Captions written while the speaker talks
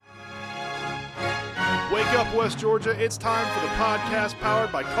Wake up, West Georgia. It's time for the podcast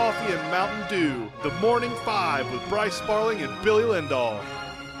powered by Coffee and Mountain Dew. The Morning Five with Bryce Sparling and Billy Lindahl.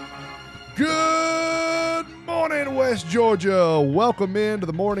 Good morning, West Georgia. Welcome into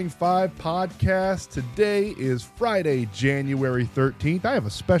the Morning Five podcast. Today is Friday, January 13th. I have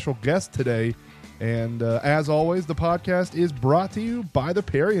a special guest today. And as always, the podcast is brought to you by the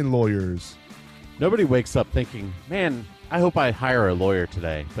Parian Lawyers. Nobody wakes up thinking, man, I hope I hire a lawyer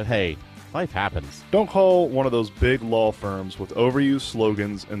today. But hey, life happens. Don't call one of those big law firms with overused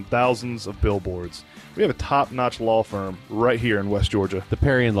slogans and thousands of billboards. We have a top-notch law firm right here in West Georgia. The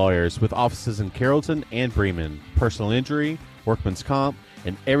Parian Lawyers, with offices in Carrollton and Bremen, personal injury, workman's comp,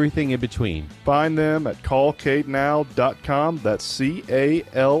 and everything in between. Find them at callcadenow.com. That's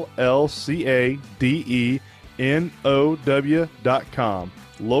CALLCADENOW.com.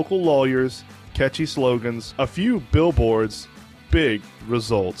 Local lawyers, catchy slogans, a few billboards, big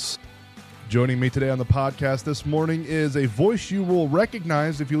results. Joining me today on the podcast this morning is a voice you will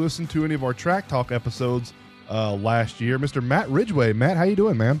recognize if you listen to any of our Track Talk episodes last year, Mr. Matt Ridgeway. Matt, how you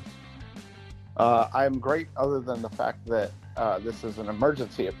doing, man? I'm great, other than the fact that this is an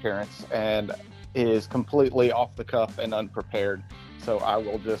emergency appearance and it is completely off the cuff and unprepared. So I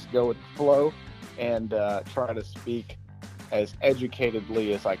will just go with the flow and try to speak as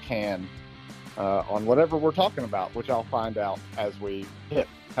educatedly as I can on whatever we're talking about, which I'll find out as we hit.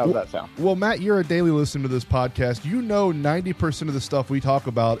 How's that sound? Well, Matt, you're a daily listener to this podcast. You know 90% of the stuff we talk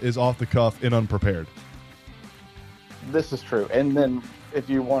about is off the cuff and unprepared. This is true. And then if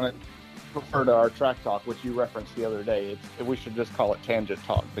you want to refer to our track talk, which you referenced the other day, we should just call it tangent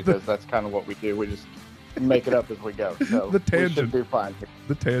talk, because that's kind of what we do. We just make it up as we go. So the tangent. We should do fine.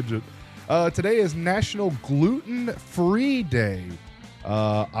 The tangent. Today is National Gluten-Free Day.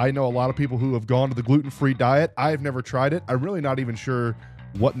 I know a lot of people who have gone to the gluten-free diet. I've never tried it. I'm really not even sure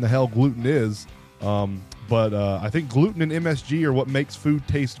what in the hell gluten is. But I think gluten and MSG are what makes food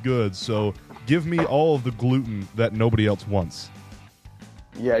taste good. So give me all of the gluten that nobody else wants.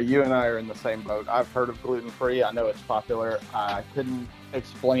 Yeah, you and I are in the same boat. I've heard of gluten-free. I know it's popular. I couldn't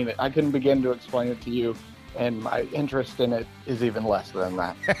explain it. I couldn't begin to explain it to you, and my interest in it is even less than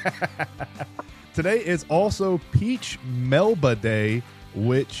that. Today is also Peach Melba Day,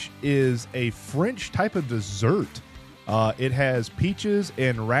 which is a French type of dessert. It has peaches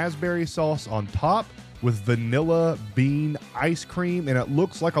and raspberry sauce on top with vanilla bean ice cream, and it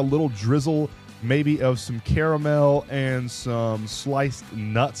looks like a little drizzle maybe of some caramel and some sliced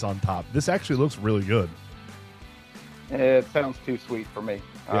nuts on top. This actually looks really good. It sounds too sweet for me.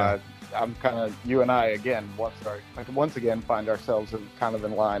 Yeah. I'm kind of, you and I again once again find ourselves kind of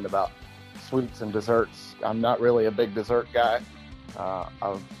in line about sweets and desserts. I'm not really a big dessert guy.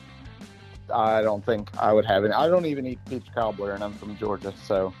 I don't think I would have any. I don't even eat peach cobbler, and I'm from Georgia,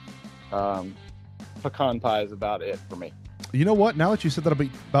 so pecan pie is about it for me. You know what? Now that you said that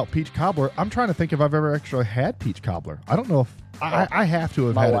about peach cobbler, I'm trying to think if I've ever actually had peach cobbler. I don't know if I have to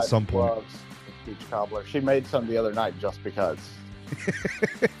have had at some point. My wife loves peach cobbler. She made some the other night just because.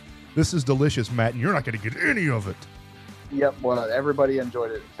 This is delicious, Matt, and you're not going to get any of it. Yep. Well, everybody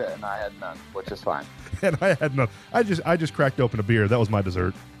enjoyed it, and I had none, which is fine. And I had none. I just cracked open a beer. That was my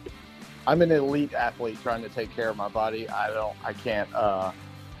dessert. I'm an elite athlete trying to take care of my body. I can't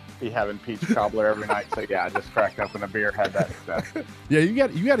be having peach cobbler every night. So yeah, I just cracked open a beer, had that stuff. Yeah, you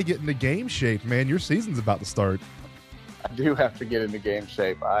got to get into game shape, man. Your season's about to start. I do have to get into game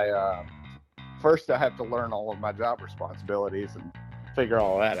shape. First I have to learn all of my job responsibilities and figure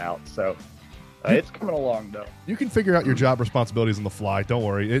all that out. So it's coming along though. You can figure out your job responsibilities on the fly. Don't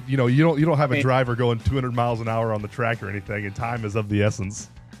worry. You don't have a driver going 200 miles an hour on the track or anything, and time is of the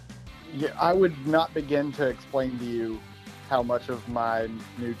essence. Yeah, I would not begin to explain to you how much of my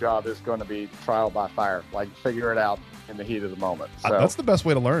new job is going to be trial by fire. Like, figure it out in the heat of the moment. So that's the best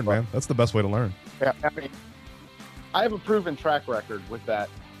way to learn, man. That's the best way to learn. Yeah, I mean, I have a proven track record with that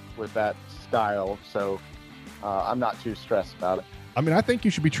style, so I'm not too stressed about it. I mean, I think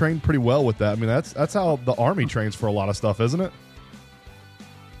you should be trained pretty well with that. I mean, that's how the Army trains for a lot of stuff, isn't it?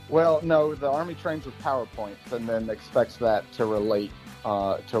 Well, no, the Army trains with PowerPoints and then expects that to relate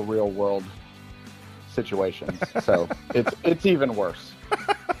to real world situations. So it's even worse.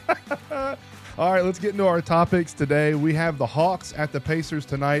 All right, let's get into our topics today. We have the Hawks at the Pacers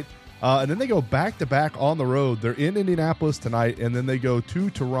tonight, and then they go back-to-back on the road. They're in Indianapolis tonight, and then they go to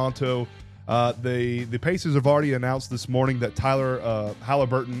Toronto. The Pacers have already announced this morning that Tyler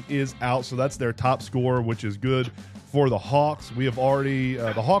Halliburton is out, so that's their top scorer, which is good for the Hawks. The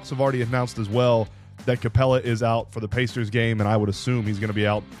Hawks have already announced as well that Capella is out for the Pacers game, and I would assume he's going to be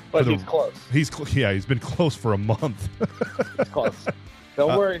out. He's close. He's been close for a month. He's close.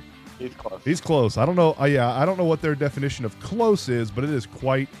 Don't worry. He's close. He's close. I don't know. I don't know what their definition of close is, but it is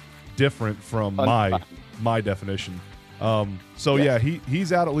quite different from my definition.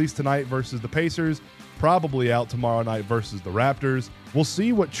 He's out at least tonight versus the Pacers. Probably out tomorrow night versus the Raptors. We'll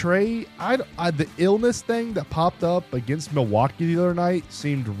see what Trey. The illness thing that popped up against Milwaukee the other night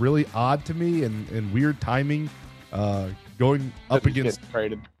seemed really odd to me and weird timing. Going up against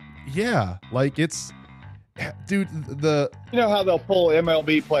traded. Yeah, like it's. Dude, you know how they'll pull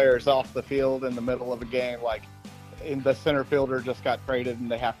MLB players off the field in the middle of a game, like in the center fielder just got traded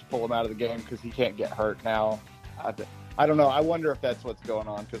and they have to pull him out of the game because he can't get hurt now. I don't know. I wonder if that's what's going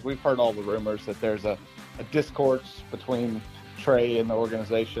on because we've heard all the rumors that there's a discourse between Trey and the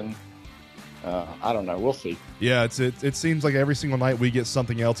organization. I don't know. We'll see. Yeah, it seems like every single night we get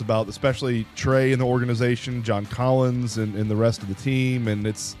something else about, especially Trey and the organization, John Collins and the rest of the team, and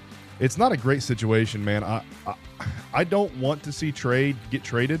it's not a great situation, man. I don't want to see Trey get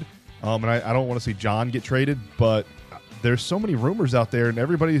traded, and I don't want to see John get traded, but there's so many rumors out there, and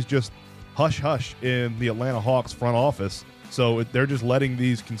everybody's just hush-hush in the Atlanta Hawks front office. So they're just letting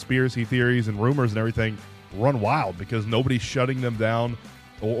these conspiracy theories and rumors and everything run wild because nobody's shutting them down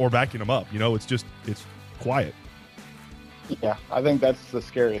or backing them up. You know, it's quiet. Yeah, I think that's the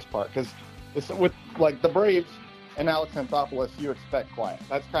scariest part because it's with like the Braves and Alex Anthopoulos, you expect quiet.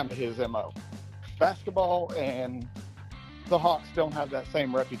 That's kind of his MO. Basketball and the Hawks don't have that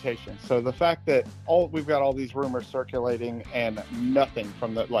same reputation. So the fact that we've got all these rumors circulating and nothing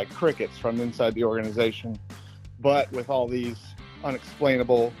from crickets from inside the organization, but with all these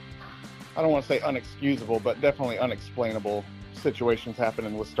unexplainable, I don't want to say unexcusable, but definitely unexplainable situations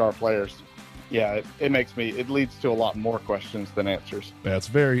happening with star players. Yeah, it leads to a lot more questions than answers. Yeah, it's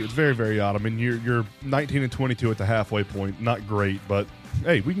very, very odd. I mean, you're 19 and 22 at the halfway point. Not great, but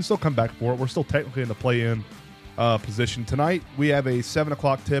hey, we can still come back for it. We're still technically in the play-in position. Tonight, we have a 7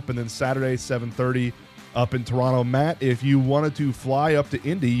 o'clock tip, and then Saturday, 7:30 up in Toronto. Matt, if you wanted to fly up to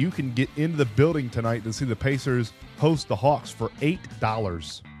Indy, you can get into the building tonight to see the Pacers host the Hawks for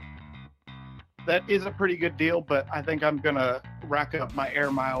 $8. That is a pretty good deal, but I think I'm going to rack up my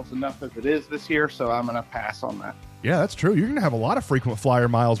air miles enough as it is this year, so I'm going to pass on that. Yeah, that's true. You're going to have a lot of frequent flyer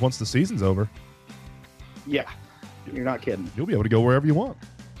miles once the season's over. Yeah, you're not kidding. You'll be able to go wherever you want.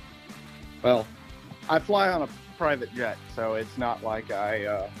 Well, I fly on a private jet, so it's not like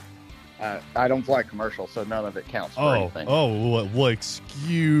I don't fly commercial, so none of it counts for anything. Oh, well,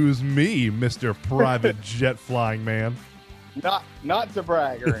 excuse me, Mr. Private Jet Flying Man. Not to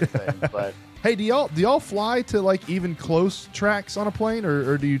brag or anything, but... Hey, do y'all fly to like even close tracks on a plane,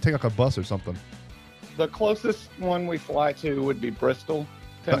 or do you take like a bus or something? The closest one we fly to would be Bristol,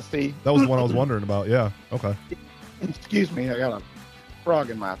 Tennessee. That was the one I was wondering about. Yeah. Okay. Excuse me, I got a frog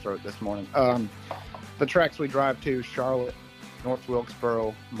in my throat this morning. The tracks we drive to: Charlotte, North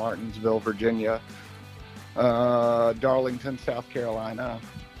Wilkesboro, Martinsville, Virginia, Darlington, South Carolina.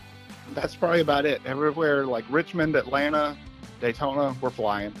 That's probably about it. Everywhere like Richmond, Atlanta, Daytona, we're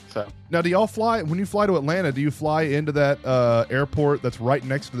flying. So now, do y'all fly when you fly to Atlanta? Do you fly into that airport that's right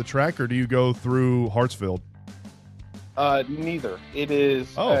next to the track, or do you go through Hartsfield? Neither. It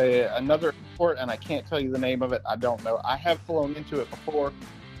is another airport, and I can't tell you the name of it. I don't know. I have flown into it before.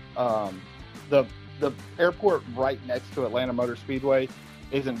 The airport right next to Atlanta Motor Speedway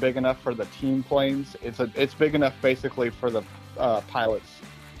isn't big enough for the team planes. It's big enough basically for the pilots.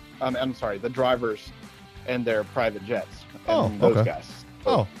 I'm sorry, the drivers and their private jets. And those guys.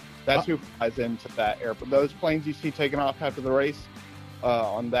 So that's who flies into that airport. Those planes you see taking off after the race,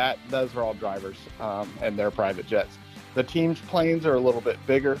 those are all drivers and their private jets. The team's planes are a little bit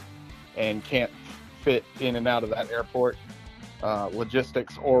bigger and can't fit in and out of that airport,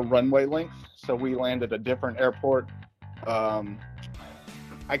 logistics or runway length. So we land at a different airport.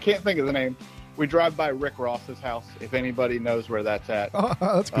 I can't think of the name. We drive by Rick Ross's house, if anybody knows where that's at.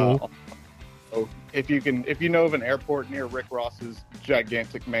 That's cool. So if you know of an airport near Rick Ross's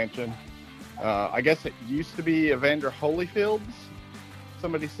gigantic mansion, I guess it used to be Evander Holyfield's.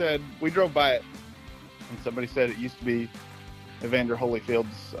 Somebody said, we drove by it, and somebody said it used to be Evander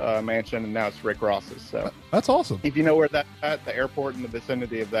Holyfield's mansion, and now it's Rick Ross's. So that's awesome. If you know where that's at, the airport in the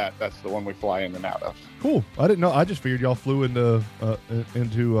vicinity of that's the one we fly in and out of. Cool. I didn't know. I just figured y'all flew into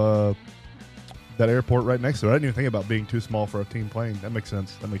that airport right next to it. I didn't even think about being too small for a team plane. That makes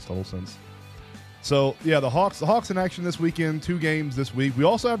sense. That makes total sense. So, yeah, the Hawks in action this weekend, 2 games this week. We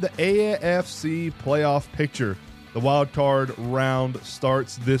also have the AFC Playoff picture. The wild card round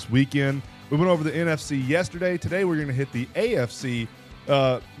starts this weekend. We went over the NFC yesterday. Today we're going to hit the AFC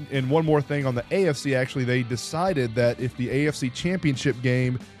And one more thing on the AFC, actually, they decided that if the AFC Championship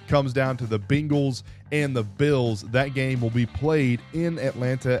game comes down to the Bengals and the Bills, that game will be played in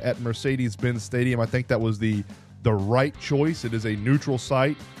Atlanta at Mercedes-Benz Stadium. I think that was the right choice. It is a neutral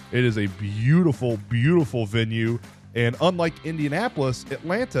site. It is a beautiful, beautiful venue. And unlike Indianapolis,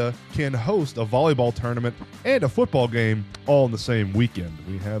 Atlanta can host a volleyball tournament and a football game all in the same weekend.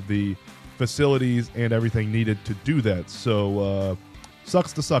 We have the facilities and everything needed to do that. So,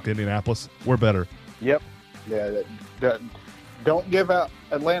 sucks to suck, Indianapolis. We're better. Yep. Yeah. Don't give out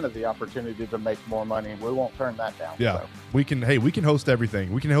Atlanta the opportunity to make more money. We won't turn that down. Yeah. So. We can host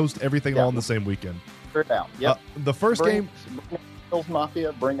everything. We can host everything all in the same weekend. Turn it down. Yep. The first game. Bills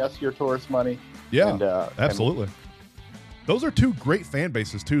Mafia, bring us your tourist money. Yeah. Absolutely. Those are two great fan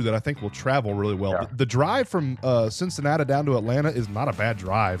bases, too, that I think will travel really well. Yeah. The drive from Cincinnati down to Atlanta is not a bad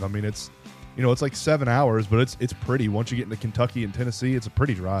drive. I mean, it's like 7 hours, but it's pretty. Once you get into Kentucky and Tennessee, it's a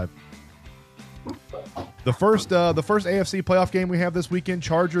pretty drive. The first AFC playoff game we have this weekend,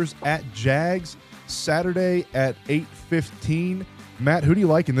 Chargers at Jags, Saturday at 8:15. Matt, who do you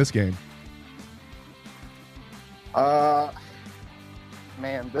like in this game?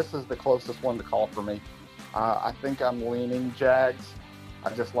 Man, this is the closest one to call for me. I think I'm leaning Jags. I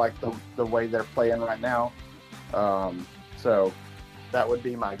just like the way they're playing right now. So that would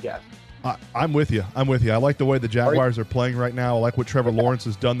be my guess. I'm with you. I like the way the Jaguars are playing right now. I like what Trevor Lawrence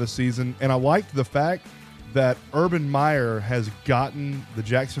has done this season. And I like the fact that Urban Meyer has gotten the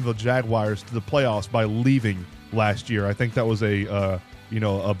Jacksonville Jaguars to the playoffs by leaving last year. I think that was a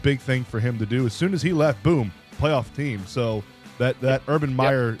big thing for him to do. As soon as he left, boom, playoff team. So that Urban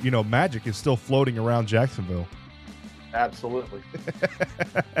Meyer, magic is still floating around Jacksonville. Absolutely.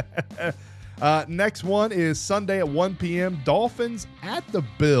 Next one is Sunday at 1 p.m. Dolphins at the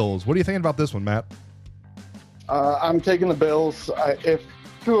Bills. What are you thinking about this one, Matt? I'm taking the Bills. If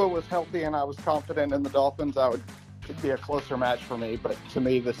Tua was healthy and I was confident in the Dolphins, it'd be a closer match for me. But to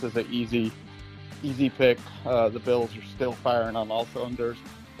me, this is an easy pick. The Bills are still firing on all cylinders,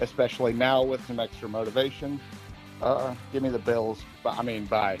 especially now with some extra motivation. Give me the Bills.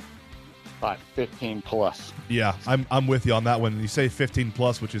 By 15 plus. Yeah, I'm with you on that one. You say 15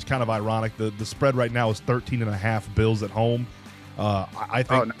 plus, which is kind of ironic. The spread right now is 13.5 Bills at home. I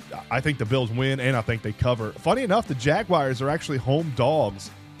think the Bills win, and I think they cover. Funny enough, the Jaguars are actually home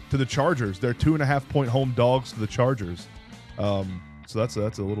dogs to the Chargers. They're 2.5-point home dogs to the Chargers. So that's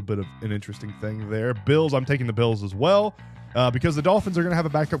a little bit of an interesting thing there. Bills, I'm taking the Bills as well because the Dolphins are going to have a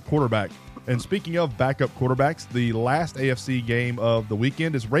backup quarterback. And speaking of backup quarterbacks, the last AFC game of the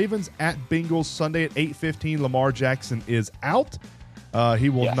weekend is Ravens at Bengals Sunday at 8:15. Lamar Jackson is out. He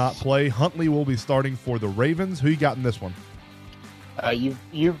will not play. Huntley will be starting for the Ravens. Who you got in this one?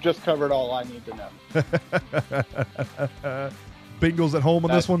 You've just covered all I need to know. Bengals at home on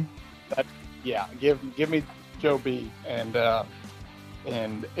this one? Give me Joe B. and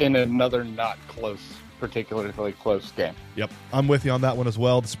in another not particularly close game. Yep, I'm with you on that one as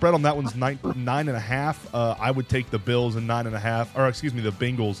well. The spread on that one's 9.5. I would take the Bills and 9.5, or excuse me, the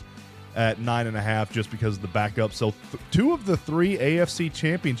Bengals at 9.5 just because of the backup. So two of the three AFC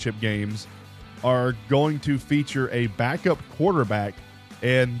Championship games are going to feature a backup quarterback,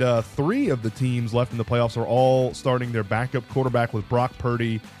 and three of the teams left in the playoffs are all starting their backup quarterback with Brock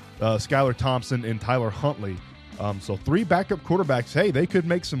Purdy, Skylar Thompson, and Tyler Huntley. So three backup quarterbacks, hey, they could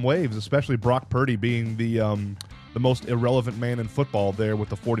make some waves, especially Brock Purdy being the most irrelevant man in football there with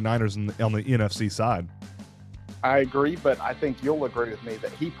the 49ers on the NFC side. I agree, but I think you'll agree with me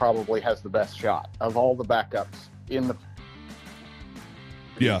that he probably has the best shot of all the backups in the...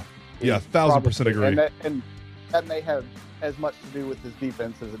 Yeah, 1,000% agree. And that may have as much to do with his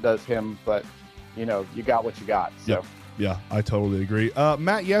defense as it does him, but, you got what you got. So. Yep. Yeah, I totally agree.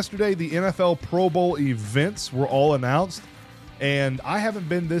 Matt, yesterday the NFL Pro Bowl events were all announced, and I haven't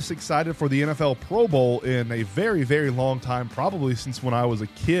been this excited for the NFL Pro Bowl in a very, very long time, probably since when I was a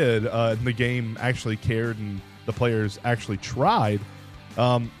kid and the game actually cared and the players actually tried.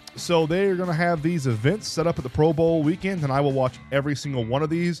 So they're going to have these events set up at the Pro Bowl weekend, and I will watch every single one of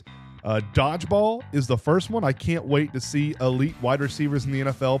these. Dodgeball is the first one. I can't wait to see elite wide receivers in the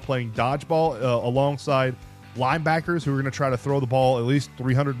NFL playing dodgeball alongside linebackers who are going to try to throw the ball at least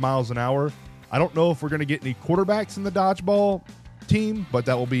 300 miles an hour. I don't know if we're going to get any quarterbacks in the dodgeball team, but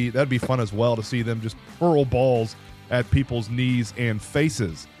that'd be fun as well to see them just hurl balls at people's knees and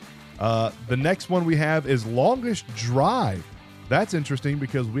faces. The next one we have is longest drive. That's interesting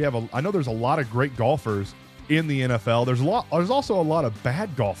because I know there's a lot of great golfers in the NFL. There's also a lot of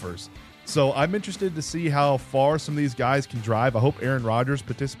bad golfers. So I'm interested to see how far some of these guys can drive. I hope Aaron Rodgers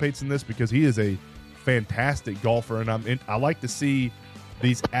participates in this because he is a fantastic golfer, and I like to see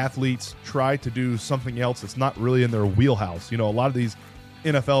these athletes try to do something else that's not really in their wheelhouse. You know, a lot of these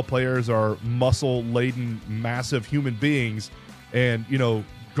NFL players are muscle-laden, massive human beings, and, you know,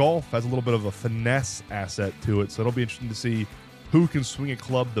 golf has a little bit of a finesse asset to it, so it'll be interesting to see who can swing a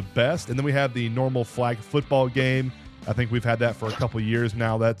club the best. And then we have the normal flag football game. I think we've had that for a couple of years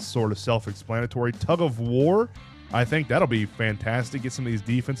now. That's sort of self-explanatory. Tug of war, I think that'll be fantastic. Get some of these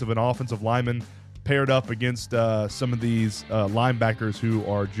defensive and offensive linemen paired up against some of these linebackers who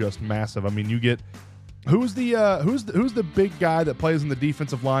are just massive. I mean, you get who's the big guy that plays in the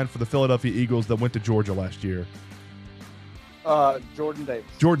defensive line for the Philadelphia Eagles that went to Georgia last year? Jordan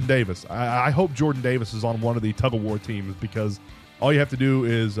Davis. Jordan Davis. I hope Jordan Davis is on one of the tug of war teams, because all you have to do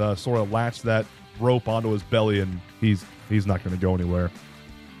is sort of latch that rope onto his belly, and he's not going to go anywhere.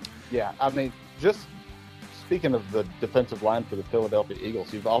 Yeah, I mean, just speaking of the defensive line for the Philadelphia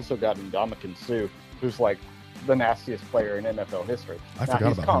Eagles, you've also got Ndamukong Suh, who's like the nastiest player in NFL history. I forgot about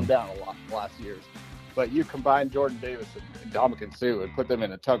him. He's calmed down a lot the last years. But you combine Jordan Davis and Ndamukong Suh and put them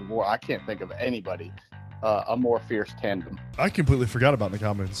in a tug of war, I can't think of anybody a more fierce tandem. I completely forgot about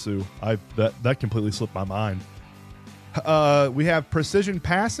Ndamukong Suh. That completely slipped my mind. We have precision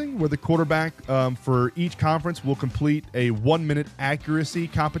passing, where the quarterback for each conference will complete a 1-minute accuracy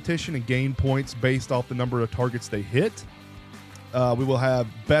competition and gain points based off the number of targets they hit. We will have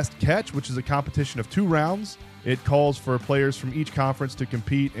best catch, which is a competition of 2 rounds. It calls for players from each conference to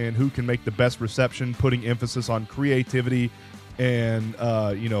compete and who can make the best reception, putting emphasis on creativity and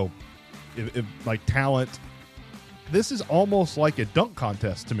like talent. This is almost like a dunk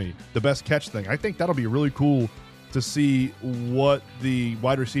contest to me, the best catch thing. I think that'll be really cool to see what the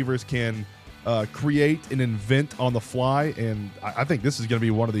wide receivers can create and invent on the fly. And I think this is going to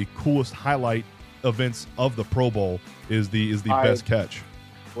be one of the coolest highlight events of the Pro Bowl is the best catch.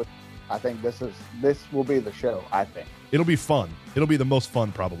 I think this will be the show, I think. It'll be fun. It'll be the most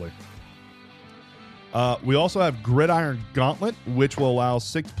fun, probably. We also have Gridiron Gauntlet, which will allow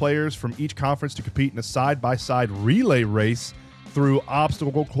 6 players from each conference to compete in a side-by-side relay race through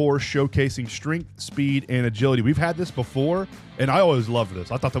obstacle course, showcasing strength, speed, and agility. We've had this before, and I always loved this.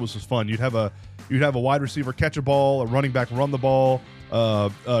 I thought that was just fun. You'd have a wide receiver catch a ball, a running back run the ball,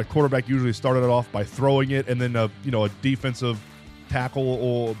 a quarterback usually started it off by throwing it, and then a defensive tackle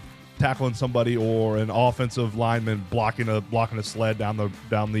or tackling somebody, or an offensive lineman blocking a sled down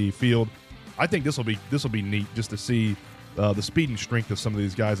the field. I think this will be neat just to see the speed and strength of some of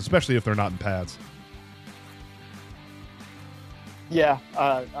these guys, especially if they're not in pads. Yeah,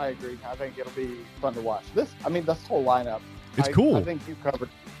 I agree. I think it'll be fun to watch. This whole lineup. It's cool. I think you covered.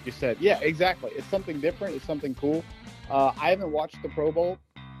 You said, yeah, exactly. It's something different. It's something cool. I haven't watched the Pro Bowl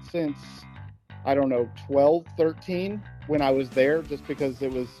since, I don't know, 12, 13 when I was there, just because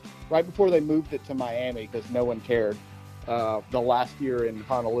it was right before they moved it to Miami because no one cared. The last year in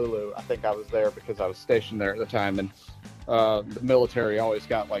Honolulu, I think I was there because I was stationed there at the time, and the military always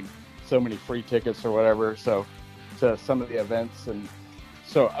got like so many free tickets or whatever. So to some of the events, and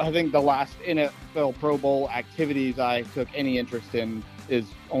so I think the last NFL Pro Bowl activities I took any interest in is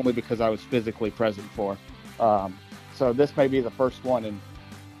only because I was physically present for. So this may be the first one in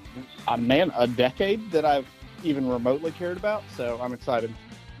a decade that I've even remotely cared about. So I'm excited.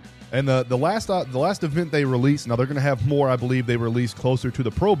 And the last event they released, now they're going to have more, I believe they released closer to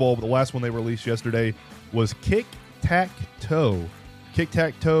the Pro Bowl, but the last one they released yesterday was Kick-Tac-Toe.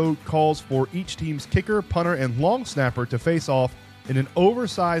 Kick-Tac-Toe calls for each team's kicker, punter, and long snapper to face off in an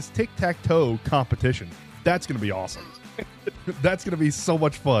oversized tic-tac-toe competition. That's going to be awesome. That's going to be so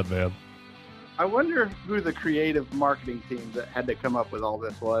much fun, man. I wonder who the creative marketing team that had to come up with all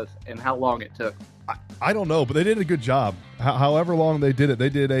this was and how long it took. I don't know, but they did a good job. However long they did it, they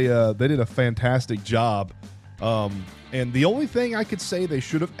did a fantastic job. And the only thing I could say they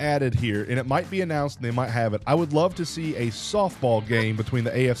should have added here, and it might be announced and they might have it, I would love to see a softball game between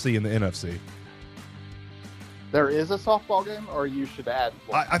the AFC and the NFC. There is a softball game, or you should add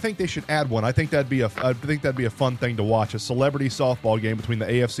one? I think they should add one. I think that'd be a fun thing to watch, a celebrity softball game between the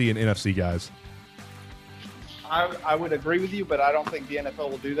AFC and NFC guys. I would agree with you, but I don't think the NFL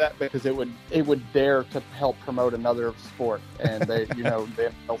will do that because it would dare to help promote another sport, and the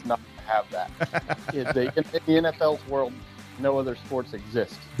NFL's not going to have that. In the NFL's world, no other sports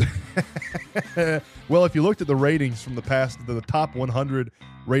exist. Well, if you looked at the ratings from the top 100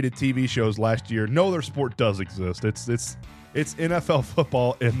 rated TV shows last year, no other sport does exist. It's NFL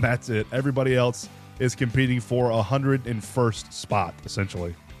football, and that's it. Everybody else is competing for 101st spot,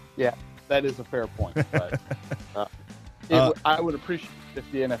 essentially. Yeah. That is a fair point, but I would appreciate if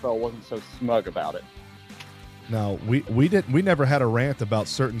the NFL wasn't so smug about it. Now, we never had a rant about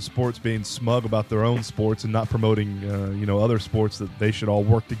certain sports being smug about their own sports and not promoting other sports that they should all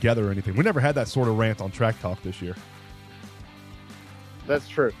work together or anything. We never had that sort of rant on Track Talk this year. That's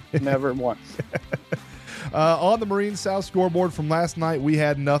true. Never once. On the Marine South Scoreboard from last night, we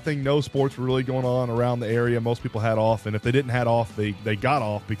had nothing. No sports were really going on around the area. Most people had off, and if they didn't have off, they got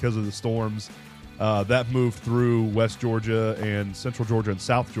off because of the storms that moved through West Georgia and Central Georgia and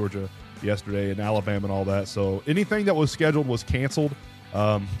South Georgia yesterday, and Alabama and all that. So anything that was scheduled was canceled.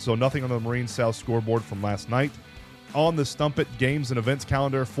 So nothing on the Marine South Scoreboard from last night. On the Stump It games and events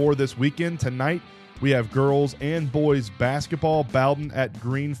calendar for this weekend, tonight we have girls and boys basketball. Bowden at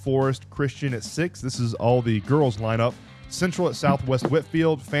Green Forest Christian at 6. This is all the girls lineup. Central at Southwest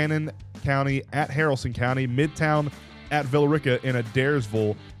Whitfield. Fannin County at Haralson County. Midtown at Villarica, and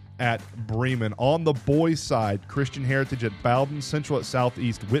Adairsville at Bremen. On the boys' side, Christian Heritage at Bowden. Central at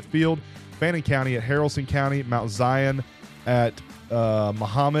Southeast Whitfield. Fannin County at Haralson County. Mount Zion at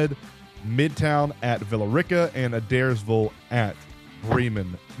Muhammad. Midtown at Villarica, and Adairsville at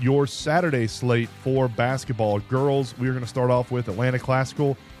Bremen. Your Saturday slate for basketball. Girls, we're going to start off with Atlanta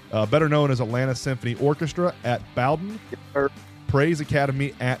Classical, better known as Atlanta Symphony Orchestra at Bowden. Praise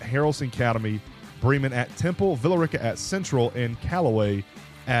Academy at Haralson Academy. Bremen at Temple. Villarica at Central, and Callaway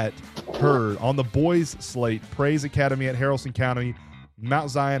at Hurd. On the boys' slate, Praise Academy at Haralson County. Mount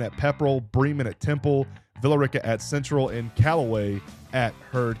Zion at Pepperell. Bremen at Temple. Villarica at Central, and Callaway at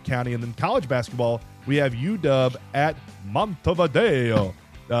Hurd County. And then college basketball, we have UW at Montevideo.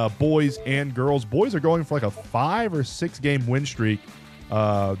 Boys and girls. Boys are going for like a 5 or 6 game win streak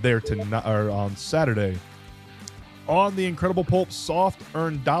there tonight, or on Saturday. On the Incredible Pulp soft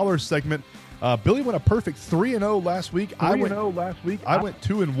earned dollars segment, Billy went a perfect 3-0 last week. I went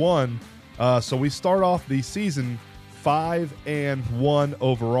 2-1. So we start off the season 5-1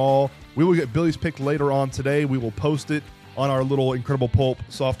 overall. We will get Billy's pick later on today. We will post it on our little Incredible Pulp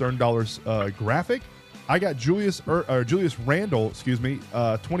soft earned dollars graphic. I got Julius Randle,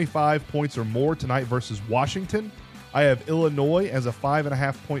 25 points or more tonight versus Washington. I have Illinois as a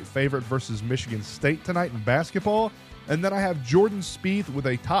 5.5 point favorite versus Michigan State tonight in basketball. And then I have Jordan Spieth with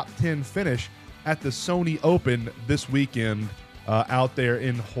a top 10 finish at the Sony Open this weekend out there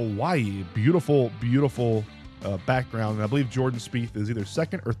in Hawaii. Beautiful, beautiful background. And I believe Jordan Spieth is either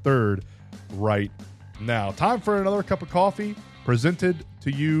second or third right now. Time for another cup of coffee, presented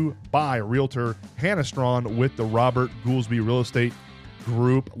to you by Realtor Hannah Strawn with the Robert Goolsby Real Estate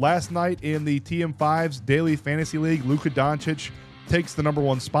Group. Last night in the TM5's Daily Fantasy League, Luka Doncic takes the number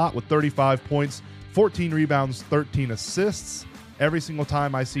 1 spot with 35 points, 14 rebounds, 13 assists. Every single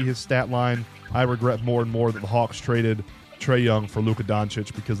time I see his stat line, I regret more and more that the Hawks traded Trae Young for Luka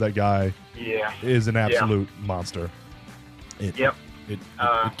Doncic, because that guy is an absolute monster. It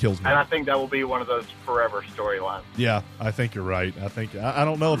kills me. And I think that will be one of those forever storylines. Yeah, I think you're right. I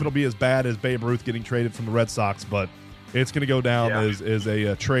don't know if it'll be as bad as Babe Ruth getting traded from the Red Sox, but it's going to go down as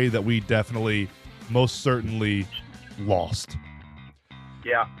a trade that we definitely, most certainly lost.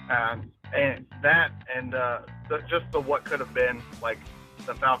 Yeah, and that, and just the what could have been, like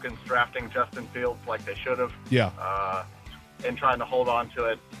the Falcons drafting Justin Fields like they should have. Yeah. And trying to hold on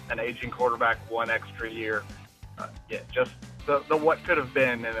to an aging quarterback 1 extra year. Just the what could have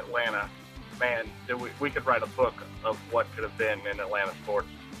been in Atlanta. Man, we could write a book of what could have been in Atlanta sports.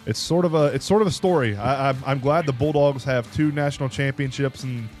 It's sort of a story. I'm glad the Bulldogs have 2 national championships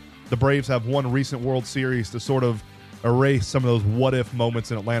and the Braves have 1 recent World Series to sort of erase some of those what if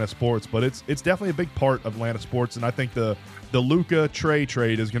moments in Atlanta sports. But it's definitely a big part of Atlanta sports, and I think the Luka Trae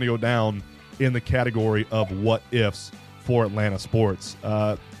trade is going to go down in the category of what ifs for Atlanta sports.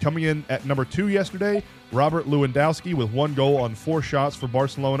 Coming in at number 2 yesterday, Robert Lewandowski with 1 goal on 4 shots for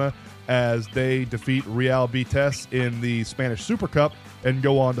Barcelona as they defeat Real Betis in the Spanish Super Cup and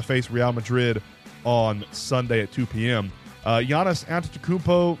go on to face Real Madrid on Sunday at 2 p.m. Giannis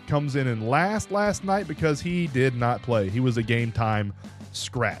Antetokounmpo comes in last night because he did not play. He was a game-time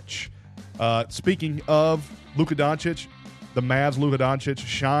scratch. Speaking of Luka Doncic, the Mavs' Luka Doncic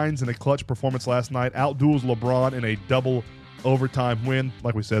shines in a clutch performance last night, outduels LeBron in a double overtime win.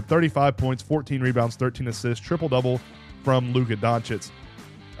 Like we said, 35 points, 14 rebounds, 13 assists, triple-double from Luka Doncic.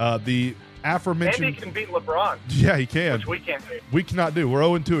 The aforementioned... And he can beat LeBron. Yeah, he can. Which we can't do. We cannot do. We're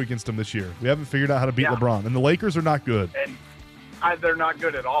 0-2 against him this year. We haven't figured out how to beat LeBron. And the Lakers are not good. And they're not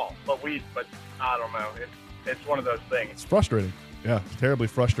good at all. But I don't know. It's one of those things. It's frustrating. Yeah, it's terribly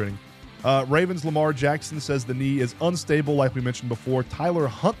frustrating. Ravens' Lamar Jackson says the knee is unstable, like we mentioned before. Tyler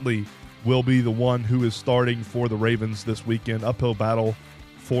Huntley will be the one who is starting for the Ravens this weekend. Uphill battle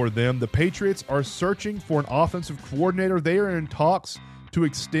for them. The Patriots are searching for an offensive coordinator. They are in talks to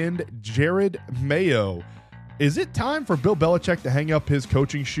extend Jared Mayo. Is it time for Bill Belichick to hang up his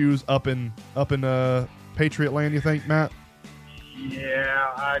coaching shoes up in Patriot land, you think, Matt?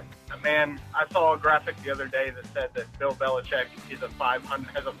 Yeah, I saw a graphic the other day that said that Bill Belichick has a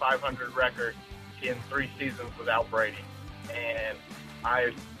 500 record in 3 seasons without Brady, and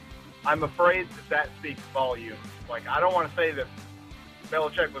I'm afraid that speaks volumes. Like, I don't want to say that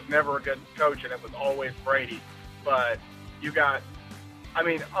Belichick was never a good coach and it was always Brady, but you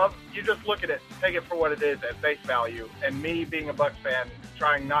just look at it, take it for what it is at face value, and me being a Bucs fan,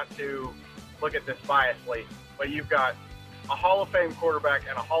 trying not to look at this biasly, but you've got a Hall of Fame quarterback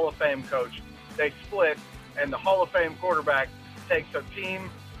and a Hall of Fame coach. They split, and the Hall of Fame quarterback takes a team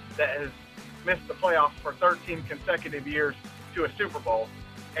that has missed the playoffs for 13 consecutive years to a Super Bowl,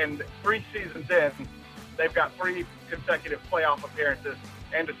 and 3 seasons in, they've got 3 consecutive playoff appearances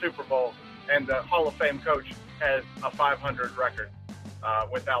and a Super Bowl, and the Hall of Fame coach has a 500 record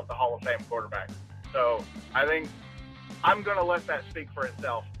without the Hall of Fame quarterback. So I think I'm going to let that speak for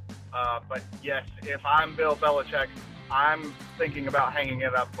itself. But yes, if I'm Bill Belichick, I'm thinking about hanging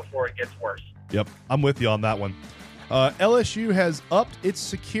it up before it gets worse. Yep, I'm with you on that one. LSU has upped its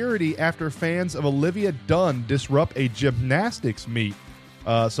security after fans of Olivia Dunn disrupt a gymnastics meet.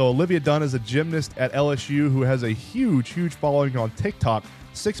 So Olivia Dunn is a gymnast at LSU who has a huge following on TikTok,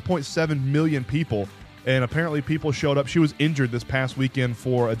 6.7 million people. And apparently people showed up. She was injured this past weekend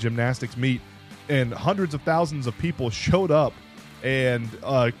for a gymnastics meet, and hundreds of thousands of people showed up and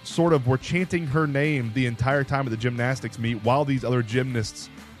sort of were chanting her name the entire time of the gymnastics meet while these other gymnasts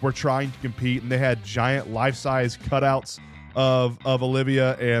were trying to compete. And they had giant life-size cutouts of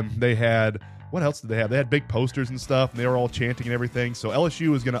Olivia, and they had, what else did they have? They had big posters and stuff, and they were all chanting and everything. So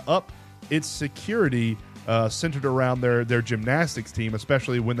LSU is going to up its security centered around their gymnastics team,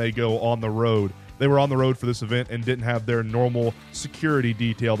 especially when they go on the road. They were on the road for this event and didn't have their normal security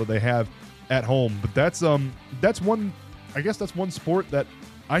detail that they have at home. But that's one, I guess that's one sport that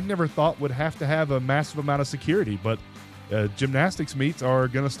I never thought would have to have a massive amount of security. But gymnastics meets are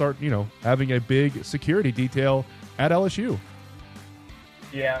going to start, having a big security detail at LSU.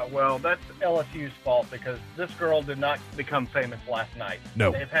 Yeah, well, that's LSU's fault because this girl did not become famous last night.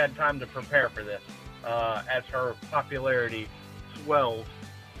 No. They've had time to prepare for this as her popularity swells.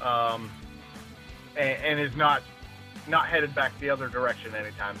 And is not headed back the other direction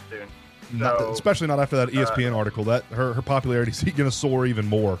anytime soon. Especially not after that ESPN article. That her popularity is going to soar even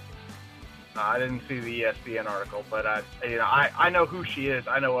more. I didn't see the ESPN article, but I know who she is.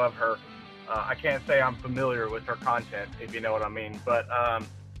 I know of her. I can't say I'm familiar with her content, if you know what I mean, but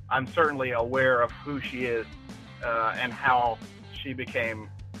I'm certainly aware of who she is and how she became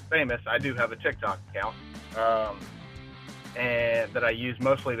famous. I do have a TikTok account. And that I use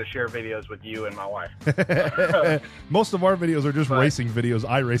mostly to share videos with you and my wife. Most of our videos are just racing videos,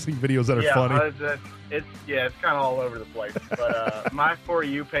 iRacing videos that are funny. It's kind of all over the place. But my For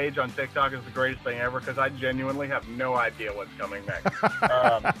You page on TikTok is the greatest thing ever because I genuinely have no idea what's coming next.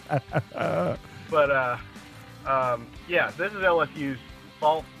 This is LSU's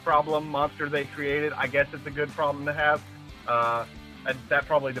fault, problem, monster they created. I guess it's a good problem to have. That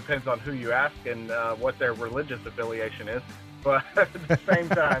probably depends on who you ask and what their religious affiliation is. But at the same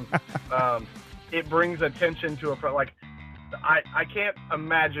time, it brings attention to I can't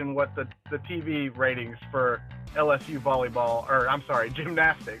imagine what the TV ratings for LSU volleyball, or I'm sorry,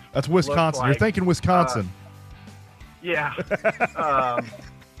 gymnastics. That's Wisconsin. You're thinking Wisconsin.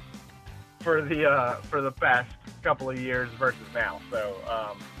 For the past couple of years versus now. So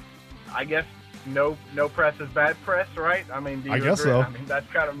I guess no press is bad press, right? I mean, do you I guess agree? so. I mean,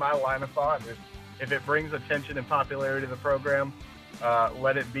 that's kind of my line of thought. If it brings attention and popularity to the program,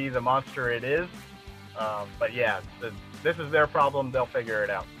 let it be the monster it is. But yeah, this is their problem. They'll figure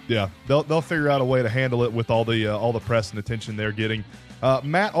it out. Yeah, they'll figure out a way to handle it with all the press and attention they're getting.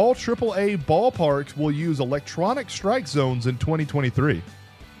 Matt, all AAA ballparks will use electronic strike zones in 2023.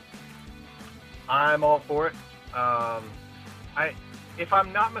 I'm all for it. If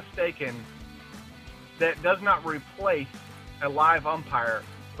I'm not mistaken, that does not replace a live umpire,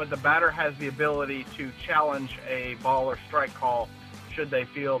 but the batter has the ability to challenge a ball or strike call should they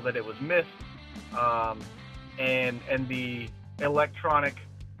feel that it was missed, and the electronic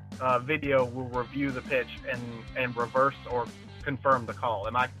video will review the pitch and reverse or confirm the call.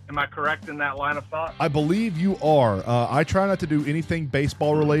 Am I correct in that line of thought? I believe you are. I try not to do anything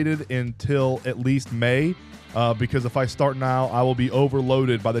baseball related until at least May, because if I start now, I will be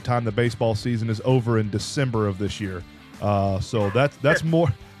overloaded by the time the baseball season is over in December of this year. So that's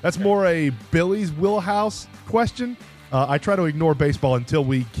more a Billy's wheelhouse question. I try to ignore baseball until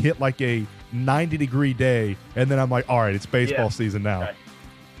we hit like a 90-degree day, and then I'm like, all right, it's baseball season now. Okay.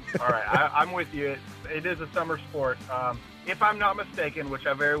 All right, I'm with you. It is a summer sport. If I'm not mistaken, which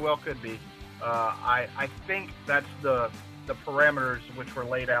I very well could be, I think that's the parameters which were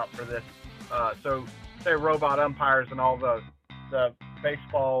laid out for this. So say robot umpires and all the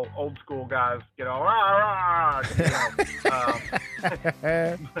baseball old school guys get all rah, rah,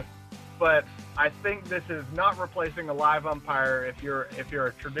 but I think this is not replacing a live umpire. If you're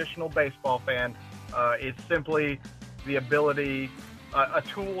a traditional baseball fan, it's simply the ability, a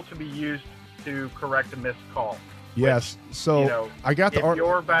tool to be used to correct a missed call. Yes. Which, so I got if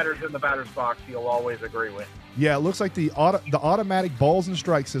your batter's in the batter's box, you'll always agree with. Yeah, it looks like the automatic balls and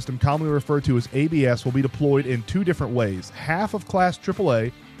strike system, commonly referred to as ABS, will be deployed in two different ways. Half of Class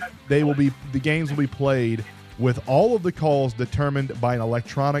AAA, the games will be played with all of the calls determined by an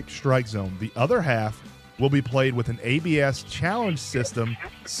electronic strike zone. The other half will be played with an ABS challenge system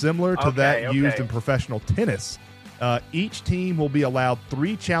similar to that used in professional tennis. Each team will be allowed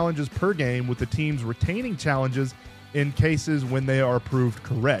 3 challenges per game, with the teams retaining challenges in cases when they are proved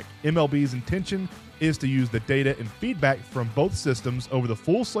correct. MLB's intention is to use the data and feedback from both systems over the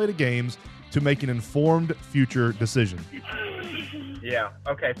full slate of games to make an informed future decision. Yeah.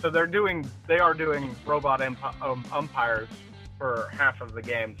 Okay. So they are doing robot umpires for half of the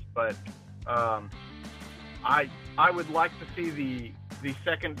games, but I would like to see the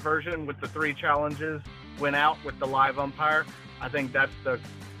second version with the 3 challenges went out with the live umpire. I think that's the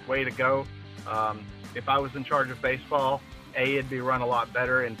way to go. If I was in charge of baseball, A, it'd be run a lot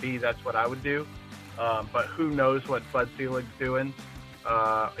better, and B, that's what I would do. But who knows what Bud Selig's doing?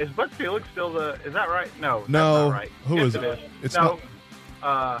 Is Bud Selig still is that right? No, that's not right. Who yes, is it? It's no,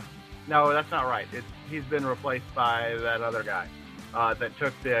 no, that's not right. He's been replaced by that other guy that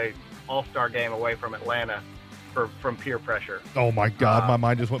took the All-Star game away from Atlanta from peer pressure. Oh my God, my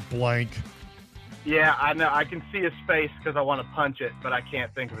mind just went blank. Yeah, I know. I can see his face because I want to punch it, but I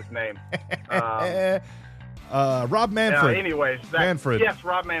can't think of his name. Rob Manfred. Anyways, Manfred. Yes,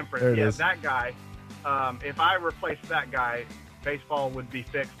 Rob Manfred. There it yeah, is. That guy. If I replaced that guy, baseball would be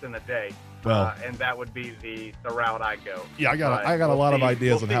fixed in a day. Well, and that would be the route I go. Yeah, I got a lot of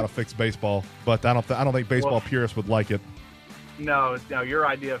ideas on how to fix baseball, but I don't think baseball purists would like it. No, your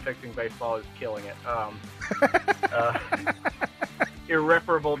idea of fixing baseball is killing it.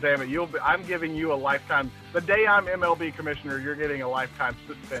 Irreparable damage. I'm giving you a lifetime. The day I'm MLB commissioner, you're getting a lifetime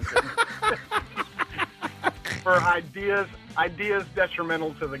suspension for ideas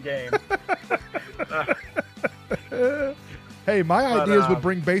detrimental to the game. Hey, my ideas would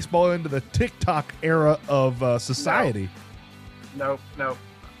bring baseball into the TikTok era of society. Nope,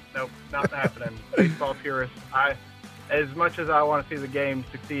 not happening. Baseball purist. As much as I want to see the game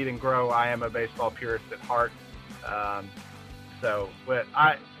succeed and grow, I am a baseball purist at heart. But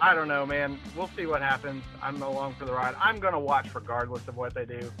I don't know, man. We'll see what happens. I'm along for the ride. I'm going to watch regardless of what they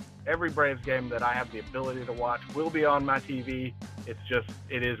do. Every Braves game that I have the ability to watch will be on my TV.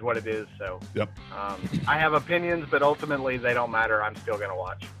 It is what it is. So, yep. I have opinions, but ultimately they don't matter. I'm still going to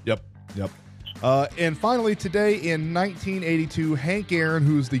watch. Yep. And finally, today in 1982, Hank Aaron,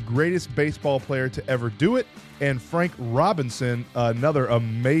 who's the greatest baseball player to ever do it, and Frank Robinson, another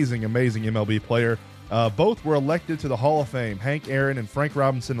amazing MLB player, both were elected to the Hall of Fame. Hank Aaron and Frank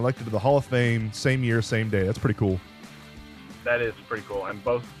Robinson elected to the Hall of Fame same year, same day. That's pretty cool. That is pretty cool, and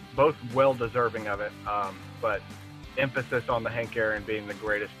both well deserving of it. But emphasis on the Hank Aaron being the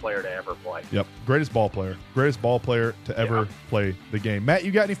greatest player to ever play. Yep, greatest ball player to ever play the game. Matt,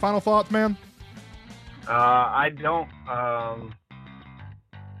 you got any final thoughts, man? I don't.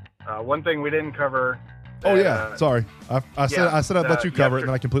 One thing we didn't cover. Oh yeah, sorry. I said I'd let you cover it, and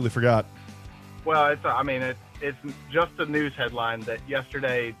then I completely forgot. Well, it's just a news headline that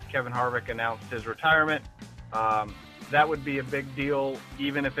yesterday Kevin Harvick announced his retirement. That would be a big deal,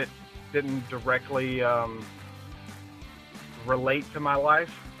 even if it didn't directly relate to my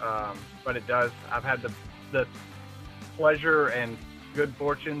life. But it does. I've had the pleasure and good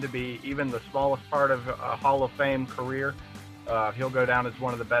fortune to be even the smallest part of a Hall of Fame career. He'll go down as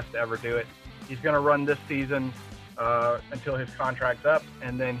one of the best to ever do it. He's going to run this season until his contract's up,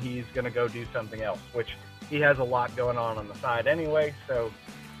 and then he's going to go do something else, which he has a lot going on the side anyway. So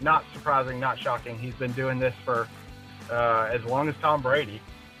not surprising, not shocking. He's been doing this for as long as Tom Brady.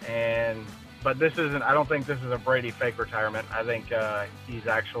 But this isn't, I don't think this is a Brady fake retirement. I think he's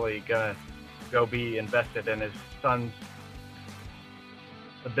actually going to go be invested in his son's,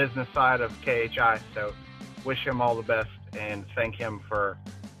 the business side of KHI. So wish him all the best and thank him for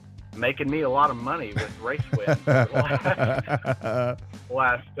making me a lot of money with race wins for the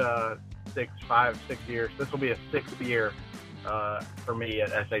last 6 years. This will be a 6th year for me at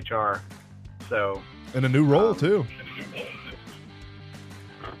SHR. So, in a new role too.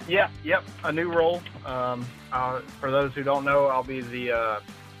 Yep, a new role. For those who don't know, I'll be the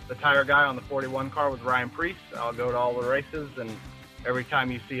tire guy on the 41 car with Ryan Priest. I'll go to all the races, and every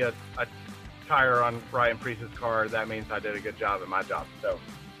time you see a tire on Ryan Priest's car, that means I did a good job at my job. So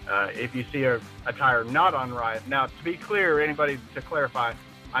if you see a tire not on Ryan, now to be clear, anybody to clarify,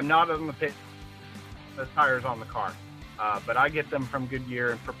 I'm not on the pit. The tires on the car, but I get them from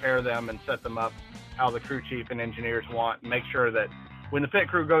Goodyear and prepare them and set them up how the crew chief and engineers want, and make sure that when the pit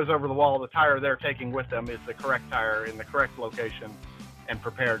crew goes over the wall, the tire they're taking with them is the correct tire in the correct location and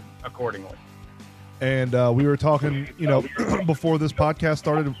prepared accordingly. And we were talking, before this podcast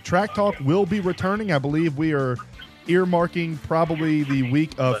started, Track Talk will be returning. I believe we are earmarking probably the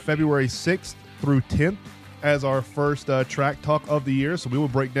week of February 6th through 10th as our first Track Talk of the year. So we will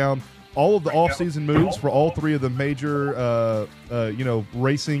break down all of the off-season moves for all three of the major,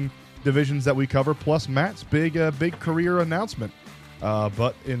 racing divisions that we cover, plus Matt's big career announcement.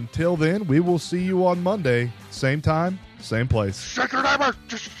 But until then, we will see you on Monday, same time, same place. Shake your neighbors!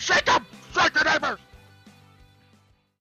 Just shake them! Shake your neighbors!